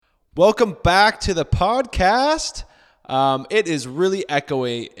Welcome back to the podcast. It is really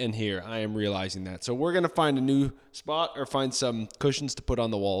echoey in here. I am realizing that. So we're going to find a new spot or find some cushions to put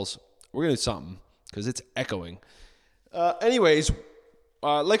on the walls. We're going to do something because it's echoing. Anyways,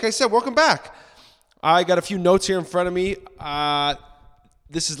 like I said, welcome back. I got a few notes here in front of me.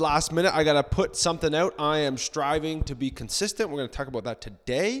 This is last minute. I got to put something out. I am striving to be consistent. We're going to talk about that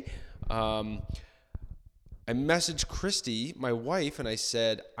today. I messaged Christy, my wife, and I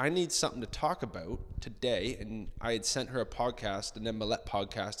said, I need something to talk about today. And I had sent her a podcast, an Emmylette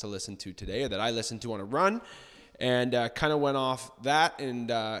podcast to listen to today, or that I listened to on a run, and kind of went off that.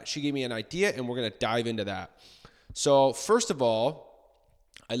 And she gave me an idea, and we're going to dive into that. So first of all,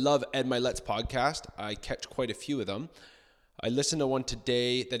 I love Ed Mylett's podcast. I catch quite a few of them. I listened to one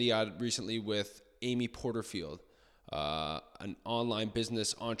today that he had recently with Amy Porterfield. An online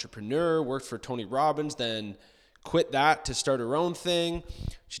business entrepreneur, worked for Tony Robbins, then quit that to start her own thing.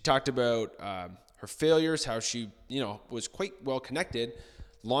 She talked about her failures, how she, was quite well connected,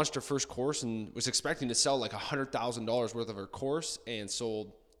 launched her first course and was expecting to sell like $100,000 worth of her course and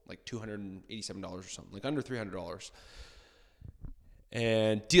sold like $287 or something, like under $300.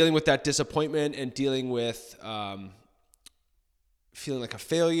 And dealing with that disappointment and dealing with feeling like a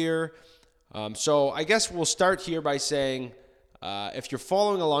failure. So I guess we'll start here by saying, if you're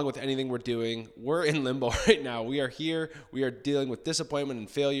following along with anything we're doing, we're in limbo right now. We are here. We are dealing with disappointment and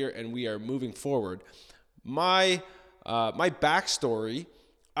failure, and we are moving forward. My backstory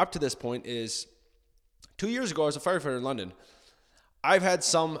up to this point is 2 years ago, I was a firefighter in London. I've had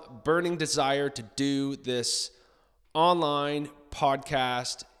some burning desire to do this online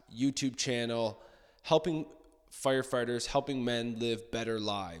podcast, YouTube channel, helping firefighters, helping men live better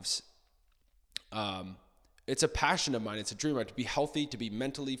lives. It's a passion of mine. It's a dream of mine to be healthy, to be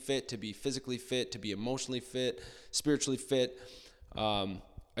mentally fit, to be physically fit, to be emotionally fit, spiritually fit. I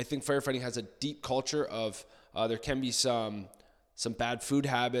think firefighting has a deep culture of there can be some bad food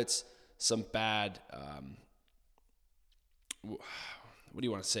habits, some bad what do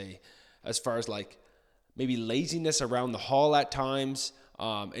you want to say, as far as like maybe laziness around the hall at times,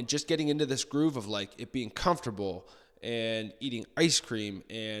 and just getting into this groove of like it being comfortable and eating ice cream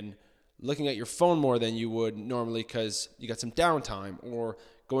and looking at your phone more than you would normally because you got some downtime, or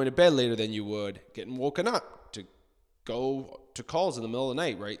going to bed later than you would, getting woken up to go to calls in the middle of the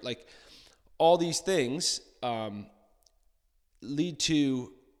night, right? Like all these things can lead to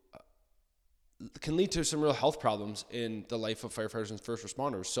some real health problems in the life of firefighters and first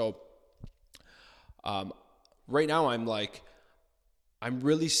responders. So right now I'm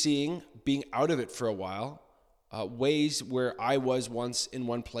really seeing, being out of it for a while, ways where I was once in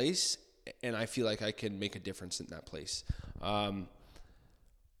one place and I feel like I can make a difference in that place. One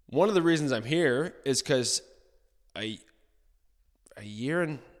of the reasons I'm here is because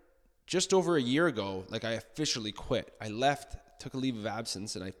just over a year ago, like I officially quit. I left, took a leave of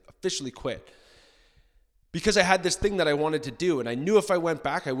absence, and I officially quit because I had this thing that I wanted to do, and I knew if I went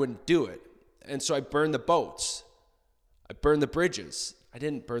back, I wouldn't do it. And so I burned the boats. I burned the bridges. I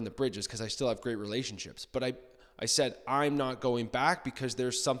didn't burn the bridges because I still have great relationships, but I said, I'm not going back because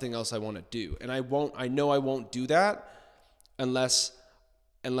there's something else I want to do. And I know I won't do that unless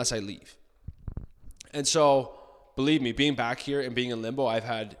I leave. And so, believe me, being back here and being in limbo, I've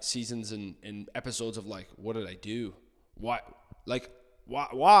had seasons and episodes of like, what did I do? Why? Like,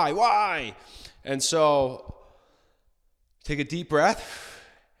 why? And so, take a deep breath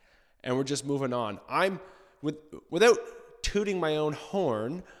and we're just moving on. Without tooting my own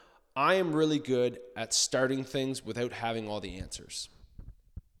horn, I am really good at starting things without having all the answers.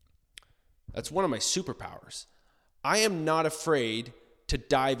 That's one of my superpowers. I am not afraid to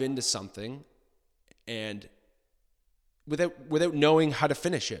dive into something and without knowing how to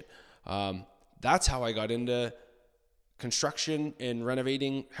finish it. That's how I got into construction and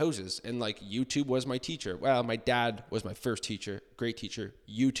renovating houses. And like YouTube was my teacher. Well, my dad was my first teacher, great teacher.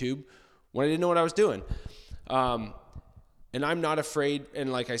 YouTube, when I didn't know what I was doing. And I'm not afraid,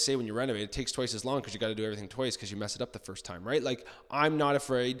 and like I say, when you renovate, it takes twice as long because you got to do everything twice because you mess it up the first time, right? Like, I'm not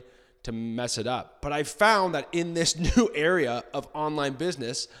afraid to mess it up. But I found that in this new area of online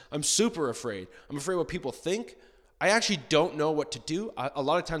business, I'm super afraid. I'm afraid what people think. I actually don't know what to do. A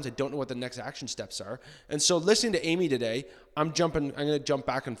lot of times I don't know what the next action steps are. And so listening to Amy today, I'm going to jump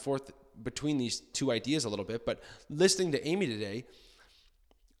back and forth between these two ideas a little bit, but listening to Amy today,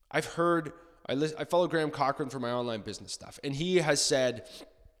 I've heard... I follow Graham Cochran for my online business stuff, and he has said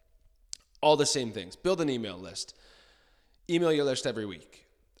all the same things. Build an email list. Email your list every week.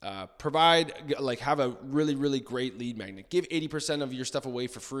 Have a really, really great lead magnet. Give 80% of your stuff away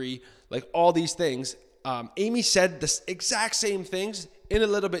for free. Like all these things. Amy said the exact same things in a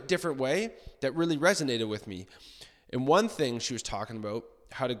little bit different way that really resonated with me. And one thing she was talking about,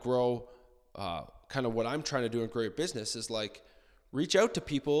 how to grow, kind of what I'm trying to do and grow your business, is like, reach out to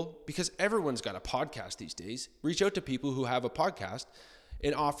people, because everyone's got a podcast these days. Reach out to people who have a podcast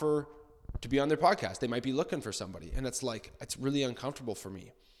and offer to be on their podcast. They might be looking for somebody. And it's like, it's really uncomfortable for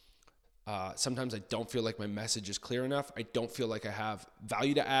me. Sometimes I don't feel like my message is clear enough. I don't feel like I have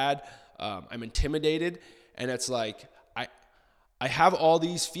value to add. I'm intimidated. And it's like, I have all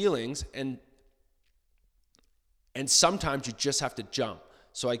these feelings, and sometimes you just have to jump.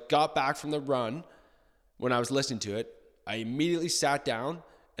 So I got back from the run. When I was listening to it, I immediately sat down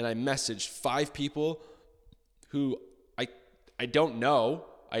and I messaged 5 people who I don't know.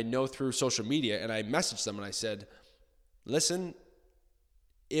 I know through social media, and I messaged them and I said, listen,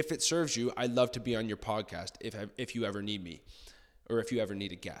 if it serves you, I'd love to be on your podcast if you ever need me, or if you ever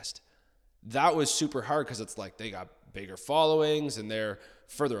need a guest. That was super hard, because it's like they got bigger followings and they're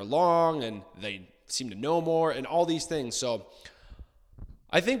further along and they seem to know more and all these things. So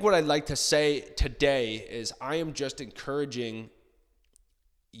I think what I'd like to say today is I am just encouraging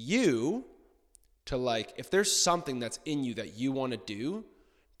you to, like, if there's something that's in you that you want to do,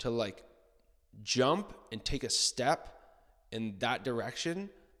 to like jump and take a step in that direction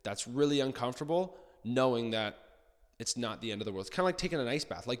that's really uncomfortable, knowing that it's not the end of the world. It's kind of like taking an ice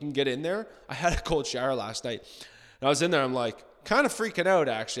bath. Like, you can get in there. I had a cold shower last night, and I was in there. I'm like kind of freaking out,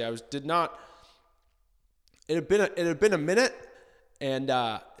 actually. It had been a minute, and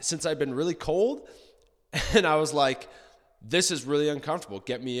since I've been really cold, and I was like, this is really uncomfortable.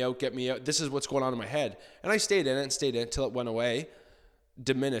 Get me out. This is what's going on in my head. And I stayed in it until it went away,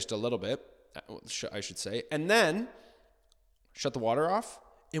 diminished a little bit, I should say. And then shut the water off.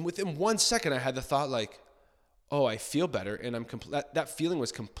 And within 1 second, I had the thought like, oh, I feel better. And that feeling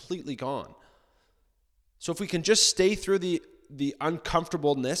was completely gone. So if we can just stay through the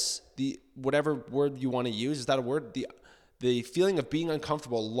uncomfortableness, the whatever word you want to use, is that a word? The feeling of being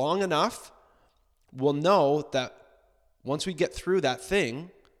uncomfortable long enough, we'll know that once we get through that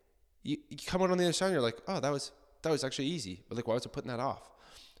thing, you come out on the other side and you're like, oh, that was actually easy. But like, why was I putting that off?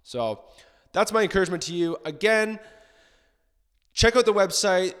 So that's my encouragement to you. Again, check out the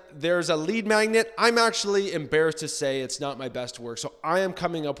website. There's a lead magnet. I'm actually embarrassed to say it's not my best work. So I am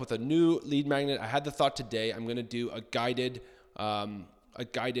coming up with a new lead magnet. I had the thought today. I'm going to do a guided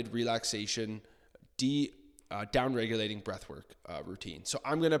relaxation, down-regulating breathwork routine. So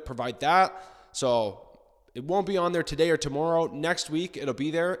I'm going to provide that. So it won't be on there today or tomorrow. Next week, it'll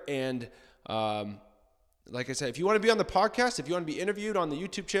be there. And like I said, if you want to be on the podcast, if you want to be interviewed on the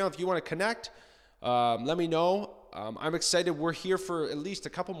YouTube channel, if you want to connect, let me know. I'm excited. We're here for at least a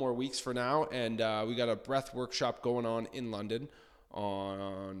couple more weeks for now. And we got a breath workshop going on in London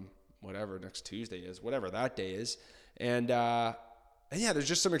on whatever next Tuesday is, whatever that day is. And yeah, there's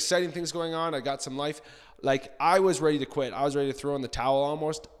just some exciting things going on. I got some life. Like, I was ready to quit. I was ready to throw in the towel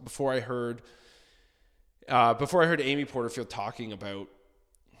almost before I heard Amy Porterfield talking about,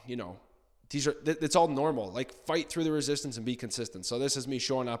 it's all normal. Like, fight through the resistance and be consistent. So this is me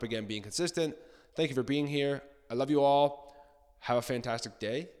showing up again, being consistent. Thank you for being here. I love you all. Have a fantastic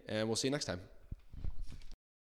day, and we'll see you next time.